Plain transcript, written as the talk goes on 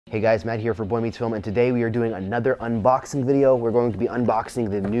Hey guys, Matt here for Boy Meets Film, and today we are doing another unboxing video. We're going to be unboxing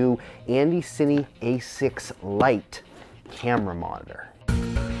the new AndyCine A6 Lite camera monitor.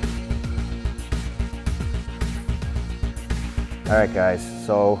 Alright guys,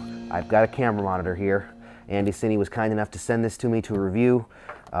 so I've got a camera monitor here. AndyCine was kind enough to send this to me to review.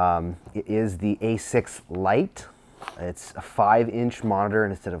 It is the A6 Lite. It's a 5-inch monitor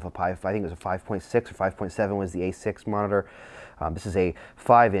instead of I think it was a 5.6 or 5.7 was the A6 monitor. This is a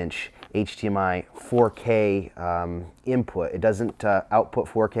 5-inch HDMI 4K input. It doesn't output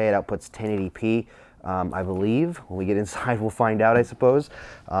 4K, it outputs 1080p, I believe. When we get inside, we'll find out, I suppose.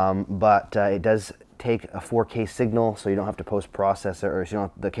 But it does take a 4K signal, so you don't have to post-process it,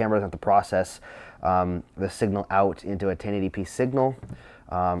 or the camera doesn't have to process the signal out into a 1080p signal.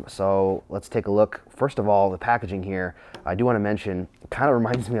 So let's take a look. First of all, the packaging here, I do want to mention, it kind of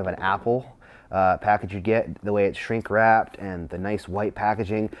reminds me of an Apple package you get, the way it's shrink wrapped and the nice white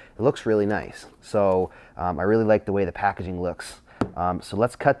packaging. It looks really nice. So I really like the way the packaging looks. So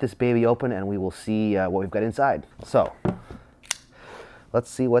let's cut this baby open and we will see what we've got inside. So let's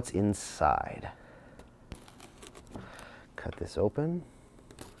see what's inside. Cut this open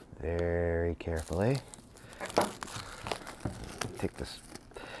very carefully. Take this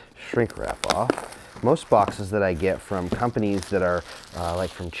shrink wrap off. Most boxes that I get from companies that are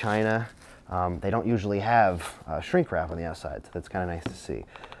like from China, they don't usually have shrink wrap on the outside, so that's kind of nice to see.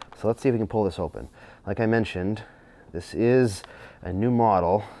 So let's see if we can pull this open. Like I mentioned, this is a new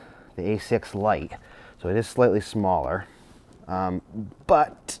model, the A6 Lite, so it is slightly smaller,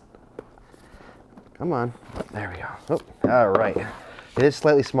 but come on, there we go. Oh, all right, it is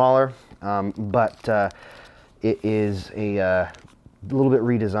slightly smaller, but it is a little bit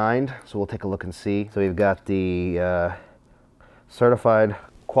redesigned, so we'll take a look and see. So we've got the certified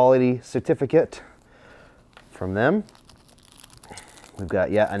quality certificate from them. We've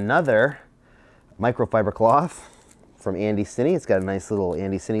got yet another microfiber cloth from AndyCine. It's got a nice little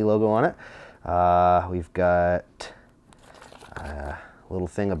AndyCine logo on it. We've got a little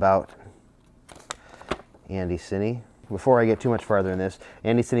thing about AndyCine. Before I get too much farther in this,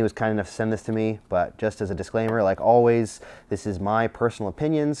 AndyCine was kind enough to send this to me, but just as a disclaimer, like always, this is my personal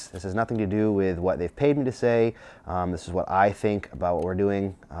opinions. This has nothing to do with what they've paid me to say. This is what I think about what we're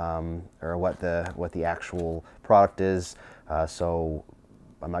doing, or what the actual product is. So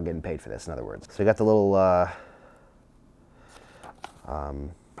I'm not getting paid for this, in other words. So we got the little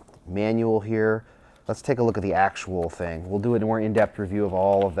manual here. Let's take a look at the actual thing. We'll do a more in-depth review of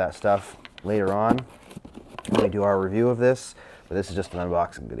all of that stuff later on when we do our review of this, but this is just an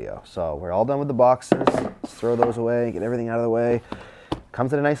unboxing video. So we're all done with the boxes. Let's throw those away, get everything out of the way.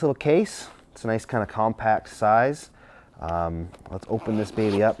 Comes in a nice little case. It's a nice kind of compact size. Let's open this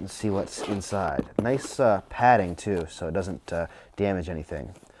baby up and see what's inside. Nice padding too, so it doesn't damage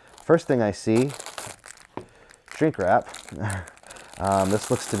anything. First thing I see, shrink wrap. This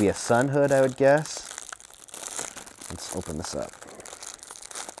looks to be a sun hood, I would guess. Let's open this up.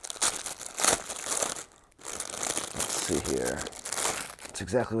 Here. That's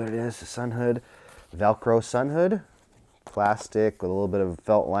exactly what it is, a sun hood, Velcro sun hood, plastic with a little bit of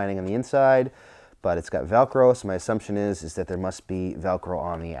felt lining on the inside, but it's got Velcro, so my assumption is that there must be Velcro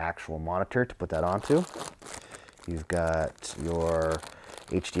on the actual monitor to put that onto. You've got your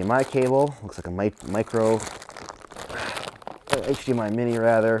HDMI cable, looks like a micro, HDMI mini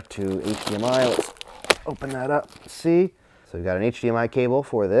rather, to HDMI. Let's open that up, see? So we've got an HDMI cable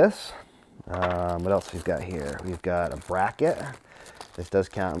for this. What else we've got here? We've got a bracket. This does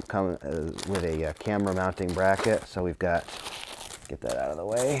come with a camera mounting bracket, so we've got, get that out of the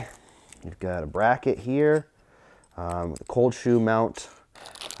way. We've got a bracket here with a cold shoe mount.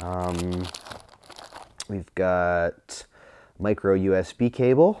 We've got micro USB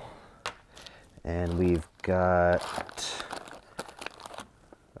cable, and we've got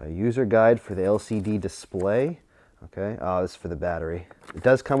a user guide for the LCD display. Okay, oh, this is for the battery. It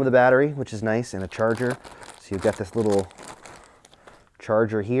does come with a battery, which is nice, and a charger. So you've got this little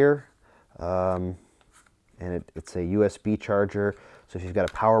charger here, and it's a USB charger. So if you've got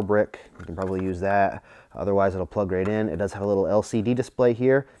a power brick, you can probably use that. Otherwise, it'll plug right in. It does have a little LCD display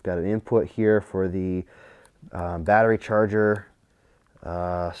here. It's got an input here for the battery charger,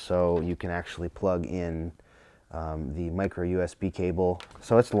 so you can actually plug in the micro USB cable.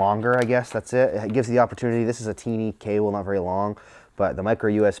 So it's longer, I guess, that's it. It gives the opportunity, this is a teeny cable, not very long, but the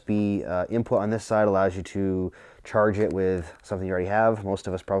micro USB input on this side allows you to charge it with something you already have. Most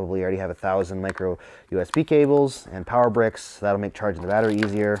of us probably already have 1,000 micro USB cables and power bricks, so that'll make charging the battery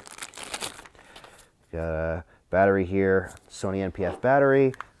easier. Got a battery here, Sony NPF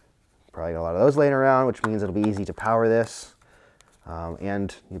battery. Probably got a lot of those laying around, which means it'll be easy to power this.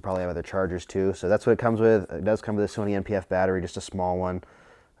 And you probably have other chargers too. So that's what it comes with. It does come with a Sony NPF battery, just a small one,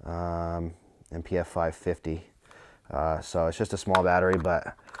 NPF 550. So it's just a small battery,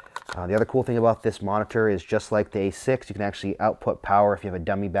 but the other cool thing about this monitor is just like the A6, you can actually output power if you have a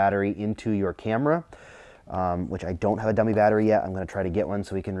dummy battery into your camera, which I don't have a dummy battery yet. I'm going to try to get one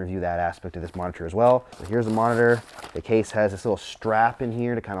so we can review that aspect of this monitor as well. So here's the monitor. The case has this little strap in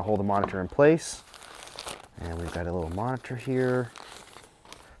here to kind of hold the monitor in place. And we've got a little monitor here.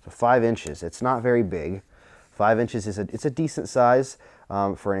 So 5 inches. It's not very big. 5 inches is it's a decent size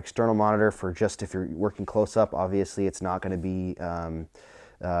for an external monitor. For just if you're working close up, obviously it's not going to be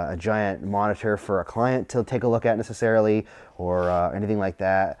a giant monitor for a client to take a look at necessarily, or anything like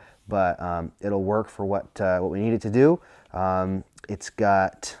that. But it'll work for what we need it to do. It's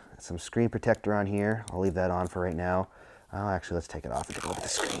got some screen protector on here. I'll leave that on for right now. Actually, let's take it off and take a look at the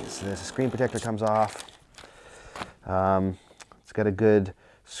screen. So there's a screen protector comes off. It's got a good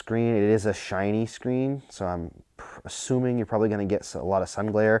screen. It is a shiny screen, so I'm assuming you're probably going to get a lot of sun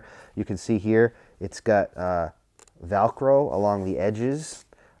glare. You can see here it's got Velcro along the edges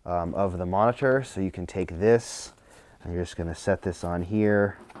of the monitor, so you can take this and you're just going to set this on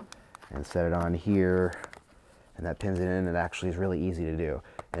here and set it on here, and that pins it in. It actually is really easy to do,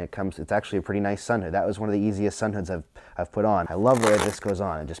 and it's actually a pretty nice sun hood. That was one of the easiest sun hoods I've put on. I love the way this goes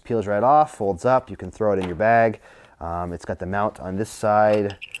on. It just peels right off, folds up. You can throw it in your bag. It's got the mount on this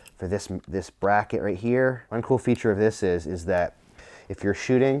side for this bracket right here. One cool feature of this is that if you're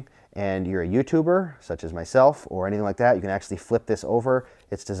shooting and you're a YouTuber, such as myself or anything like that, you can actually flip this over.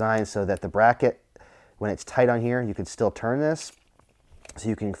 It's designed so that the bracket, when it's tight on here, you can still turn this. So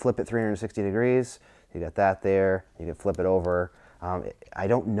you can flip it 360 degrees. You got that there. You can flip it over. I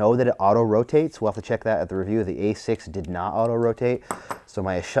don't know that it auto-rotates. We'll have to check that at the review. The A6 did not auto-rotate, so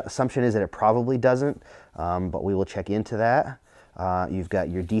my assumption is that it probably doesn't, but we will check into that. You've got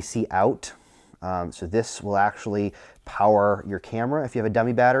your DC out, so this will actually power your camera if you have a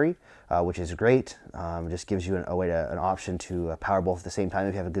dummy battery, which is great. It just gives you an option to power both at the same time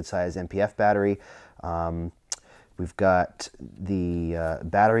if you have a good-sized NPF battery. We've got the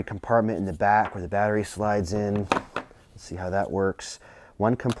battery compartment in the back where the battery slides in. Let's see how that works.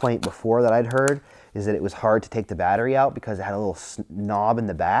 One complaint before that I'd heard is that it was hard to take the battery out because it had a little knob in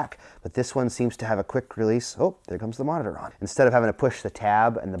the back, but this one seems to have a quick release. Oh, there comes the monitor on. Instead of having to push the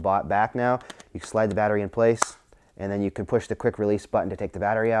tab and the back now, you slide the battery in place, and then you can push the quick release button to take the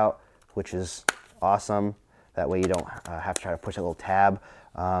battery out, which is awesome. That way you don't have to try to push a little tab.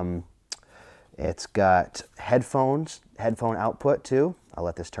 It's got headphone output too. I'll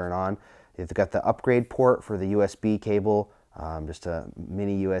let this turn on. It's got the upgrade port for the USB cable, just a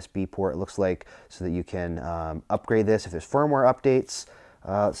mini USB port, it looks like, so that you can upgrade this if there's firmware updates.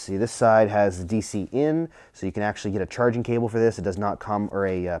 Let's see, this side has the DC in, so you can actually get a charging cable for this. It does not come, or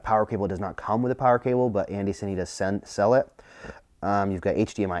a power cable. It does not come with a power cable, but AndyCine does sell it. You've got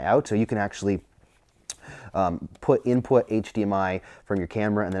HDMI out, so you can actually put input HDMI from your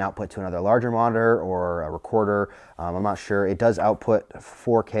camera and then output to another larger monitor or a recorder. I'm not sure. It does output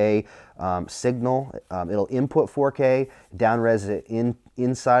 4K signal. It'll input 4K, down-res it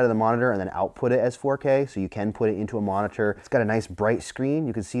inside of the monitor, and then output it as 4K, so you can put it into a monitor. It's got a nice bright screen.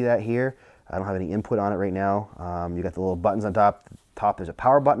 You can see that here. I don't have any input on it right now. You got the little buttons on top. There's a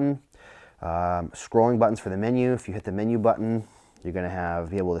power button, scrolling buttons for the menu. If you hit the menu button, you're going to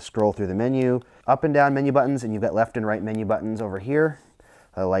be able to scroll through the menu, up and down menu buttons, and you've got left and right menu buttons over here.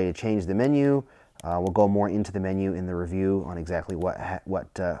 That'll allow you to change the menu. We'll go more into the menu in the review on exactly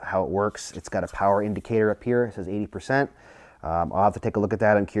how it works. It's got a power indicator up here. It says 80%. I'll have to take a look at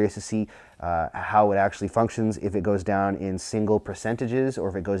that. I'm curious to see how it actually functions, if it goes down in single percentages or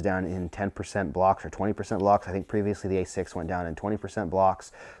if it goes down in 10% blocks or 20% blocks. I think previously the A6 went down in 20%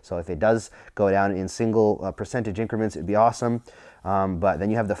 blocks. So if it does go down in single percentage increments, it'd be awesome. But then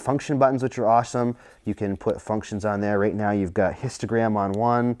you have the function buttons, which are awesome. You can put functions on there. Right now you've got histogram on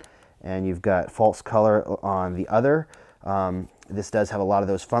one and you've got false color on the other. This does have a lot of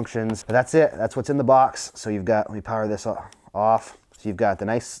those functions, but that's it. That's what's in the box. So you've got, let me power this off. So you've got the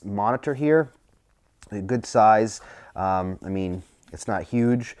nice monitor here, a good size. I mean, it's not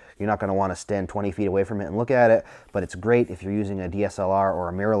huge. You're not gonna wanna stand 20 feet away from it and look at it, but it's great if you're using a DSLR or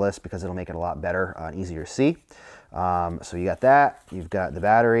a mirrorless because it'll make it a lot better and easier to see. So you got that. You've got the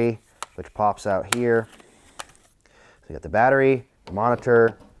battery, which pops out here. So you got the battery, the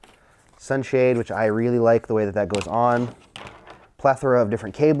monitor, sunshade, which I really like the way that goes on. Plethora of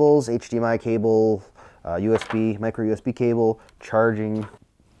different cables, HDMI cable, USB, micro USB cable, charging,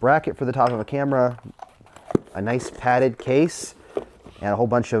 bracket for the top of a camera, a nice padded case, and a whole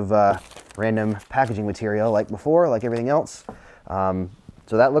bunch of random packaging material like before, like everything else.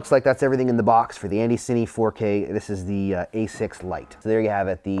 So that looks like that's everything in the box for the AndyCine 4K. This is the A6 Lite. So there you have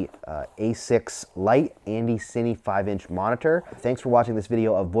it, the A6 Lite AndyCine 5-inch monitor. Thanks for watching this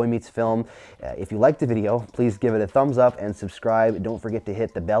video of Boy Meets Film. If you liked the video, please give it a thumbs up and subscribe. Don't forget to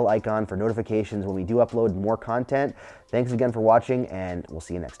hit the bell icon for notifications when we do upload more content. Thanks again for watching, and we'll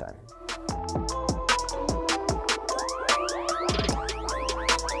see you next time.